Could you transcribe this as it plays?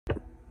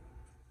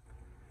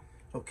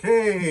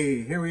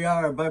Okay, here we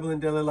are, Bible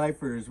and Daily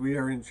Lifers. We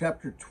are in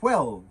chapter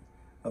 12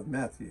 of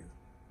Matthew.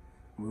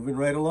 Moving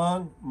right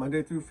along,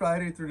 Monday through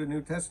Friday through the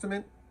New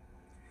Testament.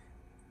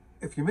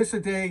 If you miss a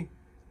day,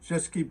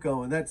 just keep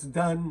going. That's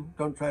done.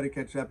 Don't try to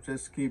catch up.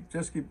 Just keep.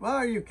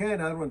 Well, you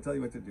can. I don't want to tell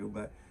you what to do,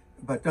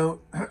 but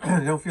don't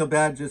don't feel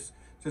bad. Just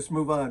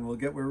move on. We'll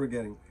get where we're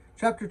getting.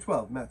 Chapter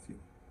 12, Matthew.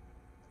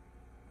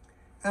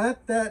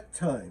 At that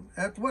time,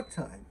 at what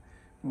time?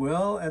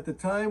 Well, at the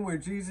time where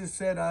Jesus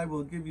said, I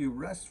will give you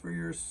rest for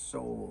your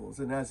souls.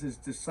 And as his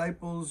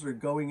disciples are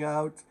going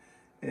out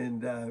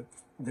and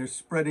they're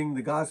spreading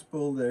the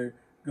gospel, they're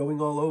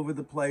going all over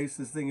the place.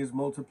 This thing is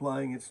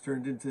multiplying. It's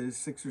turned into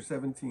 6 or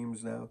 7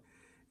 teams now.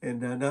 And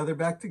now they're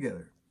back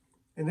together.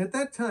 And at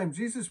that time,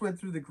 Jesus went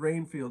through the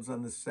grain fields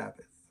on the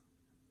Sabbath.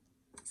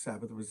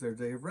 Sabbath was their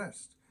day of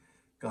rest.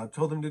 God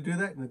told them to do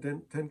that in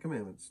the Ten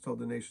Commandments, told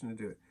the nation to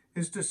do it.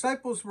 His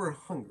disciples were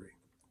hungry.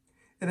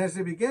 And as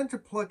they began to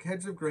pluck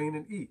heads of grain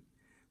and eat.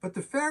 But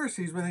the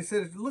Pharisees, when they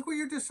said, look what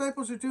your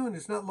disciples are doing,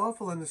 it's not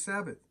lawful on the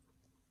Sabbath.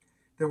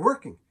 They're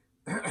working.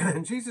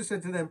 And Jesus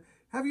said to them,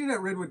 have you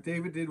not read what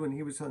David did when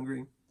he was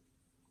hungry?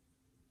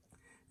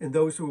 And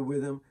those who were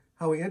with him,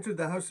 how he entered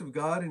the house of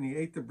God and he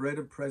ate the bread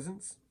of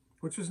presence,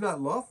 which was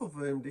not lawful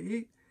for him to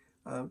eat.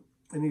 And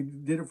he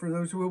did it for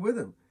those who were with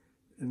him,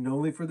 and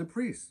only for the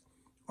priests.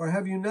 Or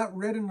have you not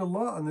read in the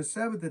law on the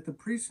Sabbath that the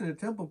priests in the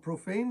temple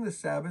profane the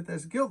Sabbath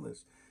as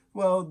guiltless?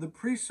 Well, the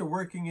priests are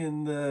working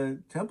in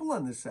the temple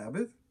on the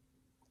Sabbath.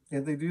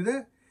 Can't they do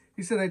that?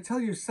 He said, I tell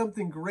you,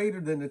 something greater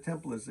than the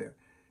temple is there,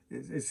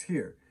 is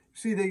here.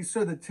 See, they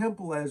saw the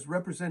temple as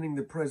representing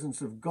the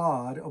presence of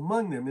God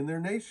among them in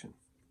their nation.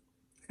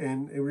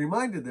 And it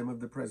reminded them of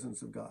the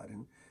presence of God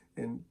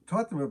and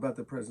taught them about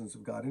the presence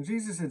of God. And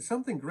Jesus said,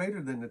 something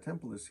greater than the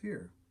temple is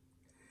here.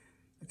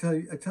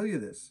 I tell you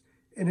this.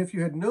 And if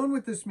you had known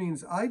what this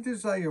means, I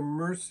desire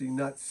mercy,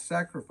 not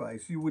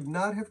sacrifice, you would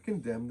not have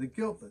condemned the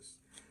guiltless.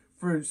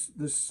 For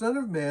the Son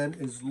of Man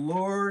is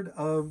Lord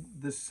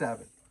of the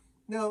Sabbath.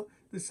 Now,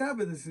 the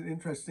Sabbath is an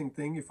interesting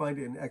thing. You find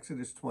it in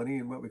Exodus 20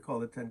 in what we call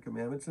the Ten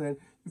Commandments. And then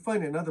you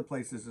find it in other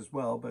places as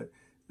well, but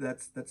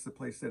that's the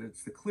place that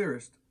it's the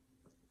clearest.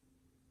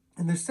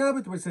 And the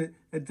Sabbath was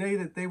a day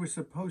that they were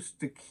supposed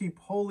to keep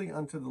holy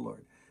unto the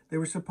Lord. They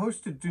were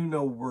supposed to do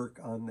no work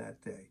on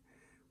that day.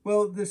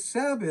 Well, the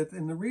Sabbath,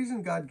 and the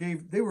reason God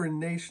gave, they were a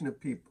nation of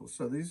people.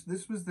 So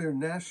this was their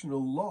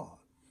national law.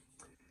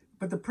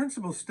 But the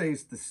principle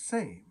stays the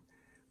same.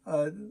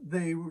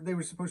 They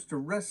were supposed to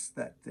rest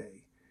that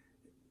day.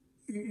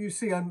 You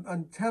see,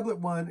 on tablet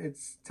 1, it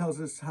tells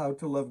us how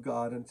to love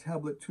God. On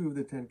tablet 2 of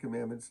the Ten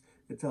Commandments,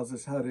 it tells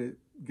us how to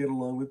get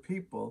along with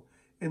people.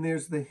 And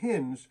there's the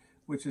hinge,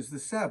 which is the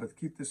Sabbath.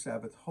 Keep the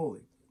Sabbath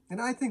holy.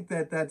 And I think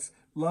that's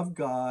love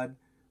God,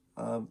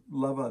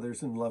 love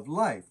others, and love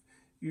life.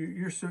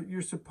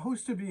 You're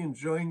supposed to be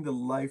enjoying the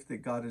life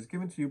that God has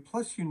given to you,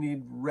 plus you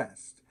need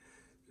rest.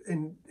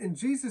 And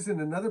Jesus, in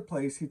another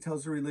place, he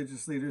tells the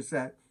religious leaders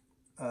that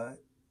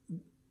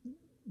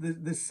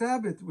the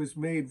Sabbath was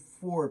made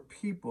for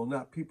people,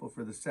 not people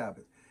for the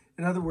Sabbath.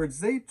 In other words,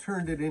 they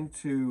turned it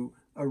into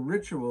a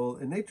ritual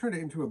and they turned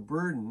it into a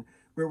burden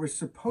where it was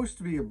supposed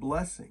to be a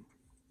blessing.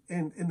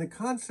 And in the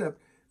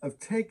concept of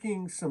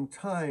taking some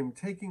time,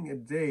 taking a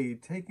day,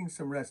 taking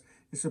some rest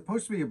is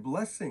supposed to be a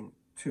blessing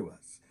to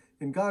us.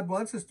 And God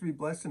wants us to be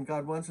blessed, and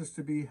God wants us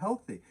to be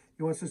healthy.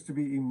 He wants us to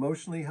be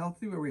emotionally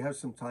healthy, where we have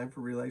some time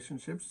for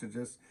relationships to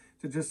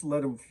just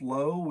let them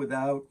flow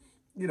without,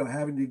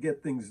 having to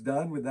get things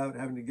done, without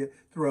having to get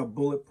through our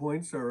bullet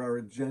points or our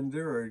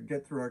agenda or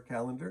get through our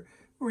calendar,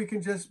 where we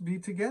can just be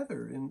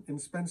together and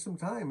spend some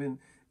time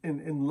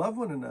and love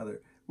one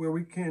another, where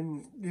we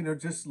can,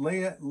 just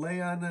lay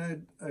on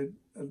a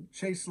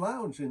chaise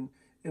lounge and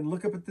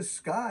look up at the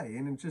sky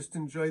and just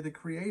enjoy the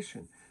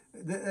creation.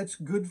 That's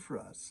good for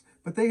us.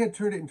 But they had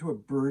turned it into a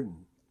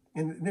burden,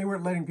 and they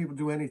weren't letting people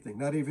do anything,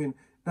 not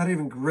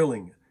even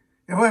grilling.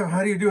 How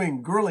are you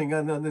doing grilling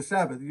on the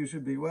Sabbath? You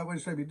should be, what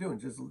should I be doing?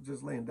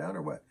 Just laying down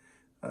or what?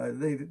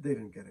 They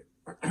didn't get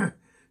it.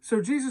 So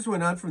Jesus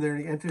went on from there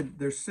and he entered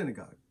their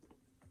synagogue.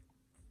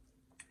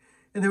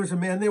 And there was a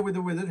man there with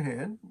a withered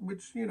hand,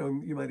 which,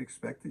 you might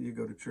expect that you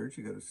go to church,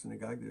 you go to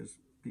synagogue, there's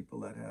people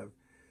that have,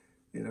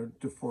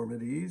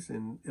 deformities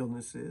and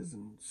illnesses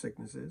and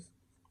sicknesses.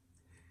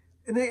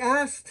 And they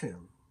asked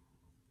him.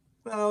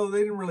 Well, they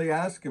didn't really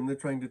ask him. They're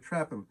trying to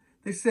trap him.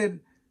 They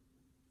said,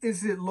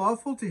 is it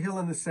lawful to heal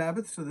on the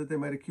Sabbath, so that they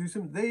might accuse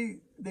him?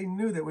 They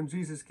knew that when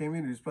Jesus came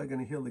in, he was probably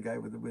going to heal the guy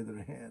with the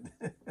withered hand.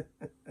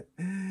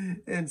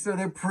 And so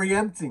they're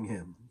preempting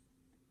him.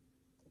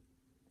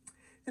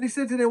 And he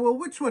said to them, well,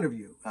 which one of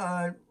you?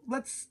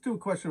 Let's do a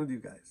question with you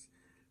guys.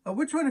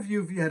 Which one of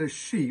you, if you had a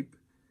sheep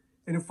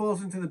and it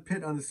falls into the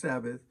pit on the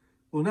Sabbath,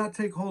 will not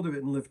take hold of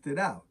it and lift it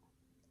out?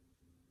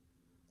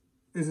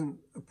 Isn't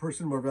a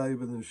person more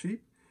valuable than a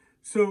sheep?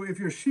 So if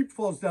your sheep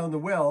falls down the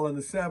well on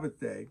the Sabbath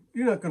day,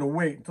 you're not going to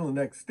wait until the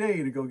next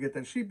day to go get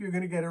that sheep. You're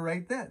going to get it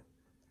right then.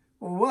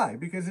 Well, why?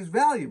 Because it's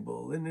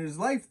valuable and there's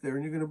life there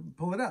and you're going to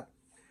pull it up.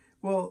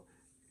 Well,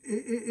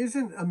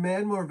 isn't a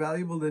man more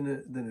valuable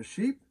than a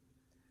sheep?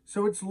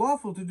 So it's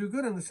lawful to do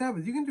good on the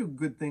Sabbath. You can do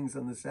good things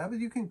on the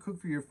Sabbath. You can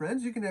cook for your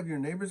friends. You can have your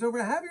neighbors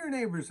over. Have your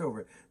neighbors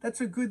over. That's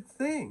a good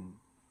thing.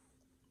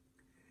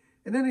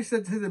 And then he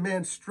said to the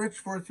man, stretch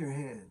forth your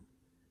hand.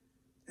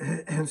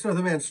 And so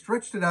the man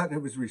stretched it out and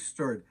it was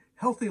restored,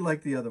 healthy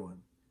like the other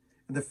one.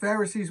 And the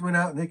Pharisees went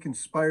out and they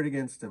conspired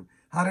against him,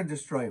 how to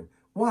destroy him.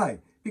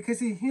 Why?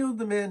 Because he healed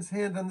the man's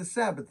hand on the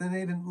Sabbath and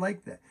they didn't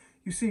like that.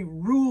 You see,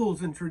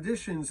 rules and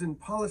traditions and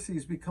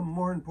policies become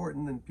more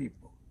important than people.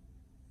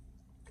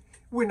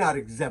 We're not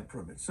exempt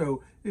from it.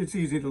 So it's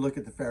easy to look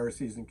at the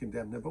Pharisees and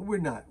condemn them, but we're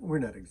not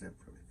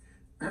exempt from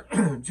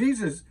it.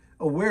 Jesus,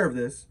 aware of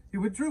this, he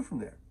withdrew from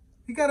there.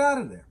 He got out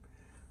of there.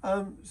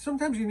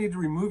 Sometimes you need to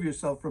remove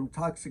yourself from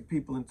toxic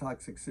people and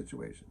toxic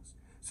situations.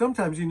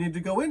 Sometimes you need to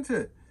go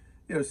into,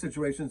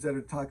 situations that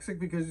are toxic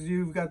because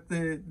you've got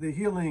the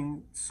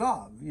healing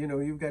salve.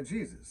 You've got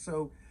Jesus.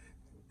 So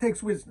it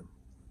takes wisdom.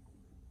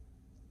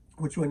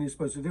 Which one you're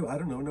supposed to do? I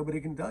don't know.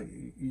 Nobody can tell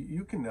you.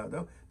 You can know,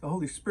 though. The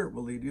Holy Spirit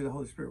will lead you. The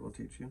Holy Spirit will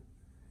teach you.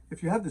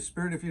 If you have the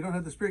Spirit, if you don't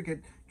have the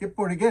Spirit, get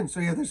born again. So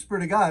you have the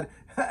Spirit of God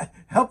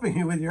helping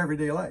you with your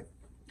everyday life.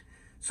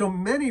 So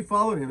many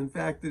follow him. In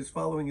fact, this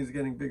following is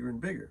getting bigger and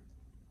bigger.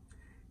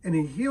 And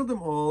he healed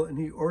them all, and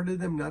he ordered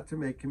them not to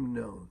make him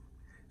known.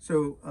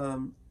 So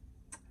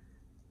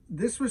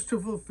this was to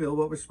fulfill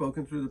what was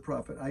spoken through the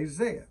prophet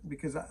Isaiah,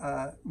 because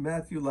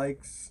Matthew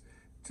likes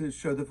to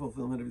show the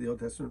fulfillment of the Old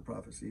Testament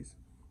prophecies.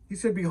 He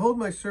said, behold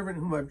my servant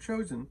whom I've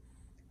chosen,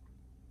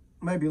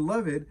 my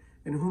beloved,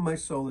 in whom my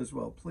soul is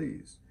well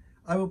pleased.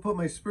 I will put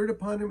my spirit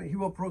upon him. He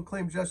will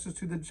proclaim justice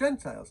to the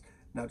Gentiles,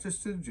 not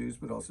just to the Jews,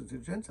 but also to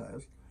the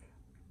Gentiles.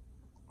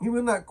 He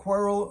will not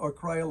quarrel or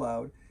cry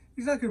aloud.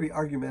 He's not going to be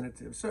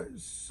argumentative.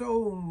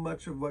 So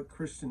much of what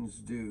Christians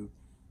do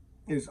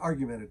is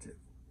argumentative.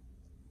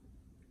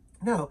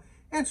 Now,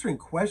 answering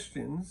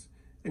questions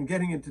and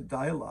getting into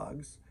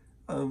dialogues,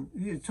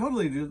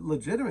 totally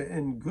legitimate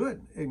and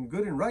good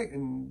and right,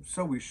 and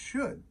so we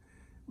should.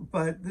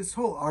 But this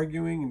whole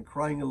arguing and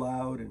crying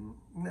aloud, and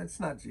that's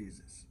not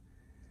Jesus.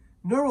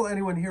 Nor will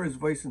anyone hear his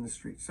voice in the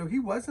street. So he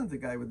wasn't the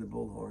guy with the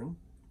bullhorn.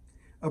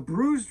 A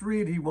bruised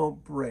reed he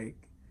won't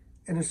break,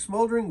 and a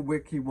smoldering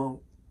wick he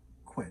won't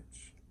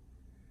quench.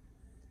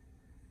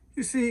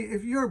 You see,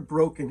 if you're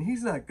broken,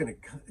 he's not going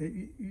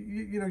to,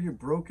 you're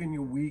broken,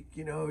 you're weak,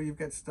 you've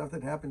got stuff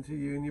that happened to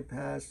you in your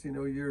past,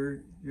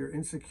 you're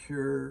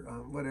insecure,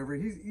 whatever.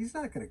 He's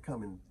not going to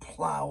come and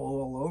plow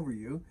all over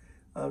you.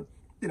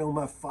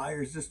 My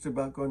fire's just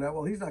about going out.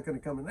 Well, he's not going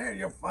to come in there.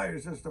 Your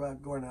fire's just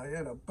about going out.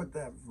 Put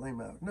that flame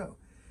out. No.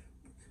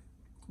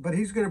 But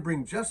he's going to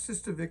bring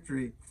justice to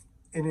victory.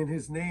 And in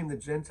his name, the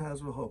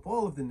Gentiles will hope.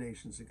 All of the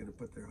nations are going to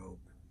put their hope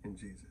in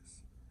Jesus.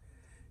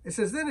 It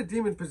says, then a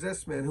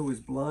demon-possessed man who was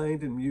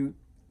blind and mute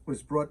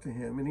was brought to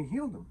him, and he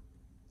healed him.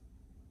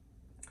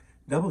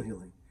 Double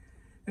healing.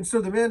 And so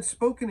the man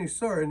spoke and he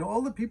saw it, and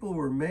all the people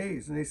were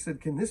amazed. And they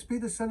said, can this be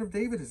the son of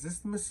David? Is this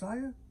the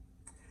Messiah?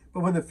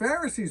 But when the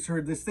Pharisees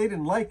heard this, they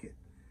didn't like it.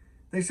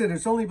 They said,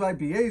 it's only by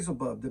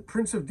Beelzebub, the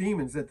prince of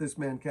demons, that this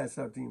man casts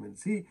out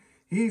demons.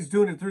 He's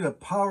doing it through the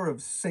power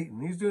of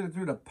Satan. He's doing it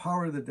through the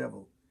power of the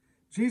devil.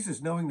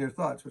 Jesus, knowing their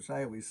thoughts, which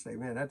I always say,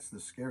 man, that's the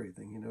scary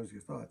thing. He knows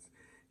your thoughts.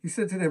 He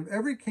said to them,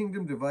 every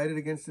kingdom divided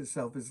against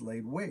itself is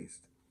laid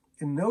waste,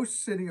 and no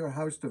city or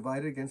house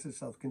divided against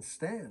itself can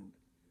stand.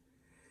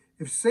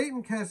 If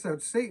Satan casts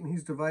out Satan,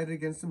 he's divided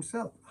against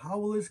himself. How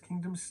will his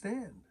kingdom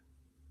stand?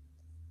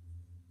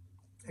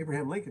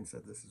 Abraham Lincoln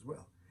said this as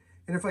well.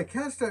 And if I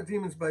cast out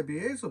demons by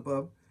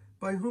Beelzebub,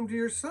 by whom do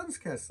your sons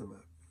cast them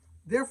out?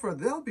 Therefore,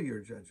 they'll be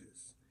your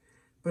judges.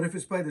 But if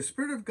it's by the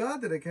Spirit of God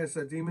that I cast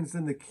out demons,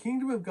 then the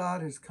kingdom of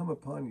God has come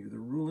upon you. The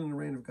rule and the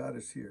reign of God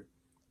is here.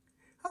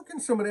 How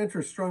can someone enter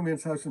a strong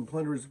man's house and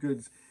plunder his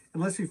goods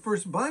unless he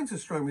first binds a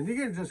strong man? You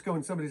can't just go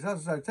in somebody's house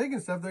and start taking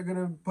stuff. They're going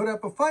to put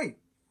up a fight.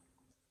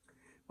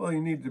 Well,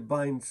 you need to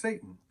bind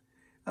Satan.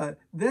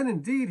 Then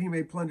indeed he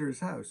may plunder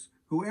his house.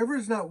 Whoever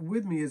is not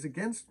with me is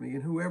against me,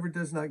 and whoever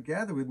does not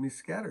gather with me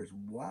scatters.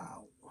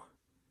 Wow.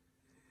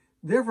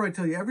 Therefore, I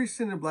tell you, every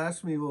sin and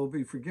blasphemy will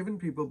be forgiven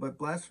people, but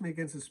blasphemy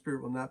against the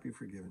Spirit will not be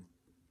forgiven.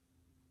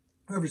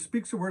 Whoever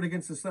speaks a word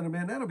against the Son of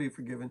Man, that'll be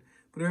forgiven.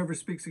 But whoever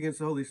speaks against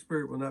the Holy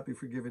Spirit will not be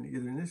forgiven,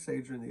 either in this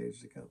age or in the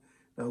age to come.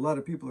 Now, a lot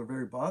of people are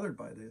very bothered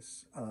by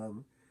this,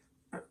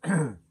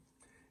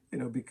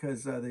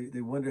 because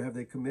they wonder, have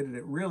they committed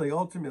it? Really,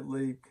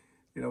 ultimately,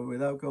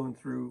 without going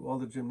through all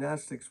the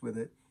gymnastics with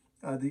it,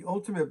 the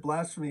ultimate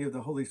blasphemy of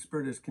the Holy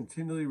Spirit is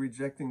continually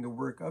rejecting the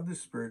work of the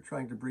Spirit,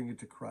 trying to bring you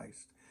to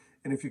Christ.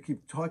 And if you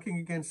keep talking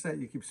against that,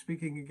 you keep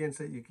speaking against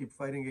that, you keep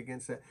fighting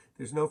against that,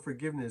 there's no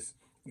forgiveness,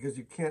 because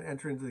you can't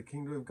enter into the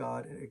kingdom of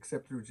God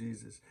except through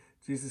Jesus.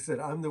 Jesus said,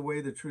 I'm the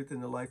way, the truth,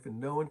 and the life, and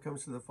no one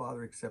comes to the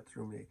Father except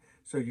through me.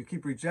 So you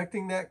keep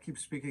rejecting that, keep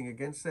speaking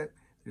against that,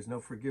 there's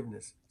no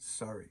forgiveness.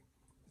 Sorry.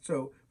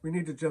 So we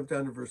need to jump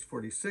down to verse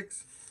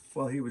 46.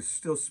 While he was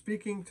still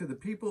speaking to the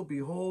people,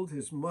 behold,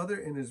 his mother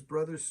and his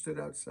brothers stood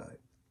outside,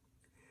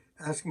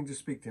 asking to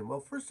speak to him. Well,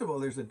 first of all,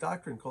 there's a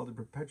doctrine called the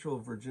perpetual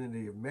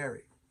virginity of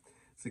Mary.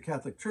 It's the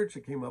Catholic Church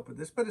that came up with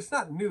this, but it's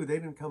not new. They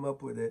didn't come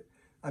up with it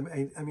I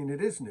mean,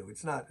 it is new.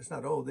 It's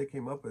not old. They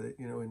came up with it,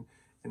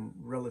 in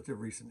relative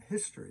recent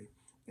history.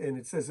 And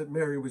it says that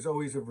Mary was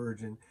always a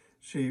virgin,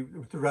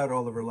 throughout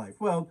all of her life.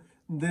 Well,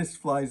 this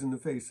flies in the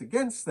face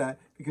against that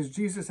because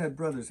Jesus had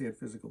brothers. He had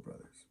physical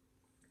brothers.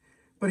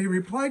 But he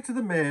replied to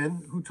the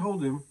man who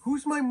told him,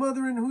 "Who's my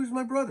mother and who's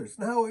my brothers?"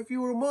 Now, if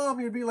you were a mom,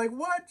 you'd be like,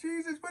 "What,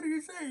 Jesus? What are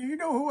you saying? You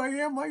know who I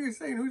am. Why are you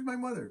saying, who's my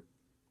mother?"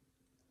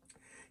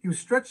 He was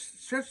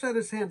stretched out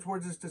his hand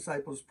towards his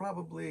disciples,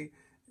 probably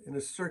in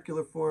a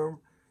circular form.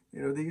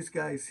 These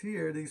guys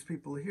here, these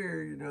people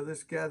here,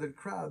 this gathered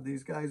crowd,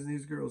 these guys and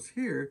these girls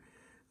here,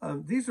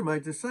 these are my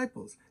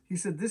disciples. He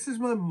said, "This is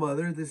my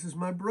mother, this is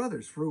my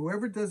brothers. For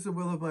whoever does the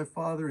will of my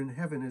Father in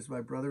heaven is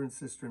my brother and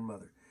sister and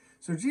mother."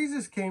 So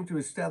Jesus came to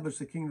establish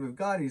the kingdom of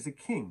God. He's a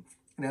king.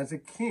 And as a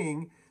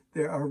king,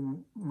 there are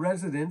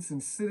residents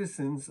and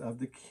citizens of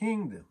the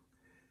kingdom.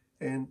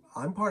 And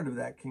I'm part of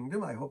that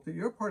kingdom. I hope that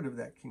you're part of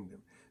that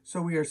kingdom.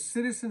 So we are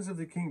citizens of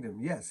the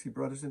kingdom. Yes, he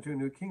brought us into a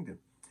new kingdom.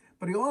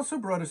 But he also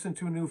brought us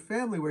into a new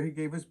family where he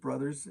gave us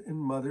brothers and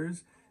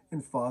mothers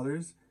and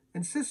fathers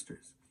and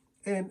sisters.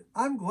 And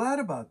I'm glad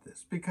about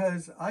this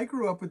because I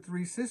grew up with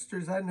 3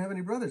 sisters. I didn't have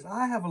any brothers.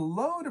 I have a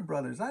load of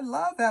brothers. I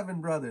love having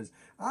brothers.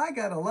 I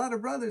got a lot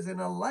of brothers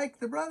and I like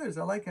the brothers.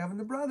 I like having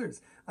the brothers.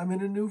 I'm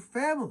in a new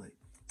family.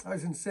 I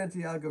was in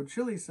Santiago,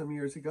 Chile some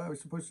years ago. I was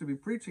supposed to be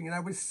preaching and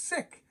I was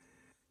sick.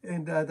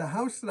 And the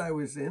house that I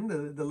was in,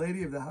 the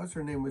lady of the house,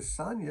 her name was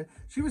Sonia.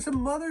 She was a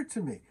mother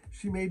to me.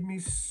 She made me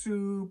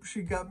soup.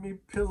 She got me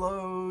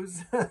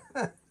pillows. I'm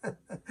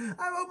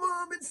a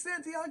mom in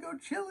Santiago,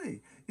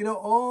 Chile.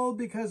 All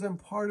because I'm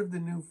part of the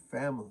new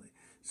family.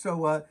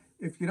 So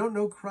if you don't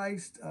know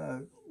Christ,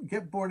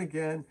 get born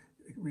again,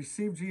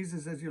 receive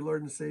Jesus as your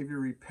Lord and Savior,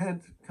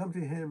 repent, come to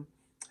him,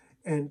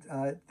 and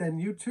then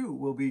you too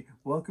will be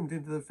welcomed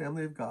into the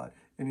family of God.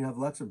 And you have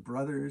lots of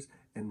brothers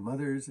and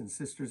mothers and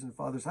sisters and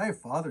fathers. I have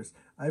fathers.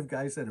 I have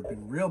guys that have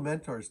been real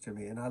mentors to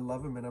me, and I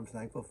love them and I'm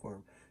thankful for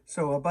them.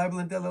 So Bible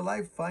and Daily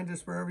Life, find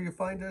us wherever you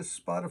find us,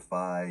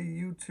 Spotify,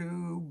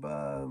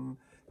 YouTube,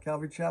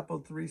 Calvary Chapel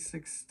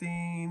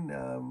 316,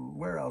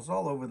 where else?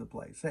 All over the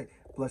place. Hey,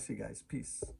 bless you guys. Peace.